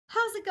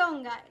How's it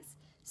going, guys?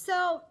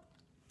 So,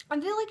 I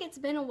feel like it's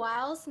been a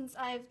while since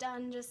I've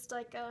done just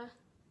like a,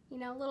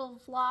 little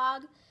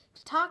vlog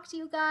to talk to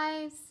you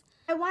guys.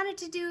 I wanted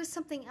to do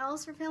something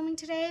else for filming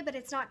today, but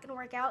it's not gonna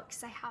work out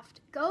because I have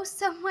to go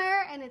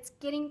somewhere and it's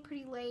getting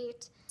pretty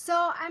late.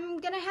 So I'm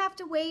gonna have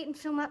to wait and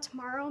film that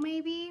tomorrow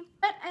maybe.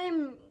 What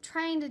I'm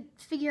trying to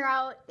figure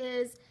out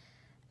is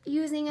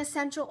using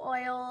essential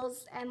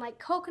oils and like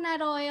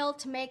coconut oil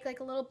to make like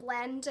a little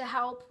blend to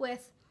help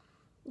with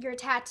your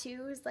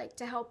tattoos, like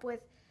to help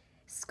with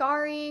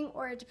scarring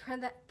or to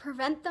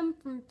prevent them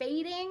from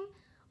fading,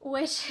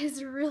 which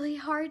is really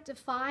hard to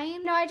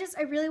find. I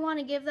really want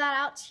to give that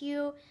out to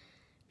you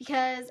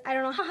because I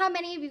don't know how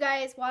many of you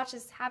guys watch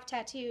this have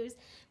tattoos,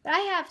 but I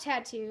have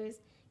tattoos.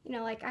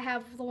 Like I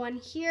have the one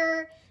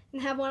here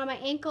and I have one on my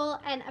ankle,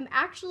 and I'm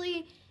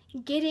actually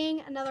getting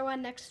another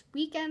one next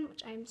weekend,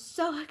 which I'm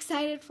so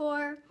excited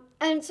for.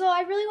 And so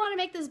I really want to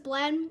make this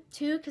blend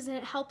too because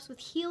it helps with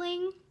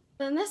healing.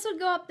 Then this would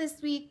go up this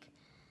week,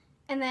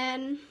 and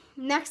then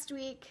next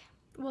week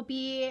will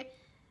be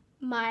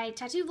my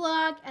tattoo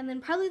vlog, and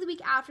then probably the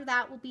week after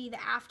that will be the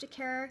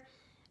aftercare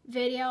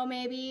video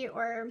maybe,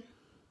 or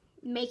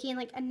making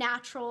like a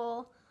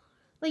natural,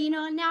 a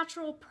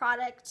natural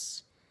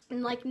product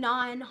and like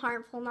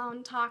non-harmful,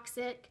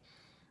 non-toxic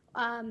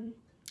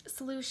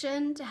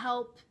solution to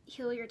help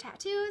heal your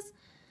tattoos.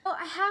 So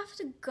I have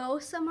to go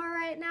somewhere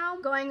right now.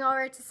 I'm going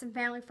over to some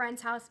family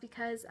friend's house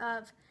because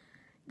of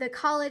the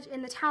college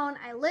in the town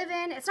I live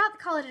in. It's not the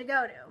college I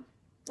go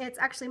to. It's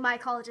actually my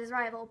college's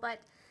rival, but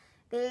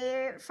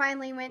they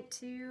finally went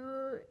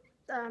to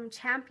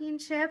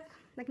championship,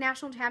 like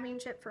national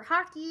championship for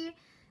hockey.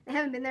 They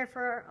haven't been there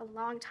for a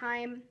long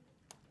time.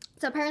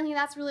 So apparently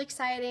that's really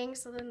exciting.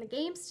 So then the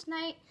game's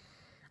tonight.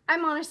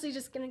 I'm honestly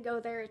just gonna go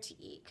there to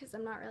eat because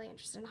I'm not really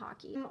interested in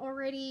hockey. I'm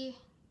already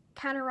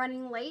kind of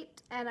running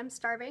late and I'm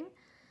starving.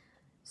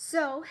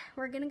 So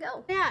we're gonna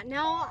go. Yeah,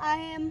 now I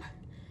am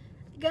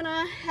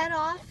gonna head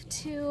off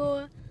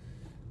to,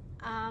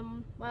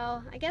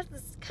 well, I guess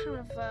this is kind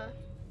of a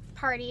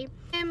party.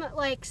 I'm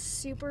like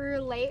super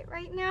late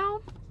right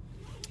now.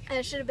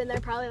 I should have been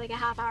there probably like a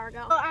half hour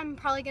ago. So I'm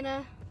probably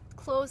gonna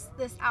close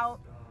this out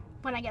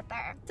when I get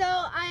there. So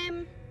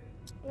I'm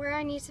where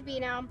I need to be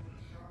now.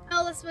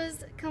 Well, this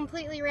was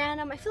completely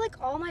random. I feel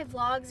like all my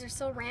vlogs are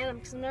so random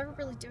because I'm never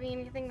really doing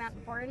anything that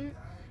important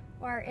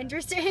or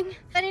interesting.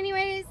 But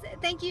anyways,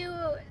 thank you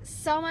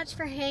so much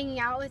for hanging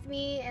out with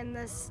me in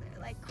this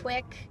like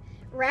quick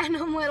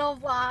random little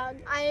vlog.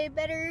 I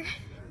better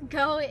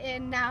go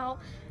in now.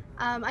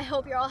 I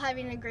hope you're all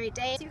having a great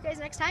day. See you guys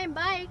next time.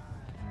 Bye.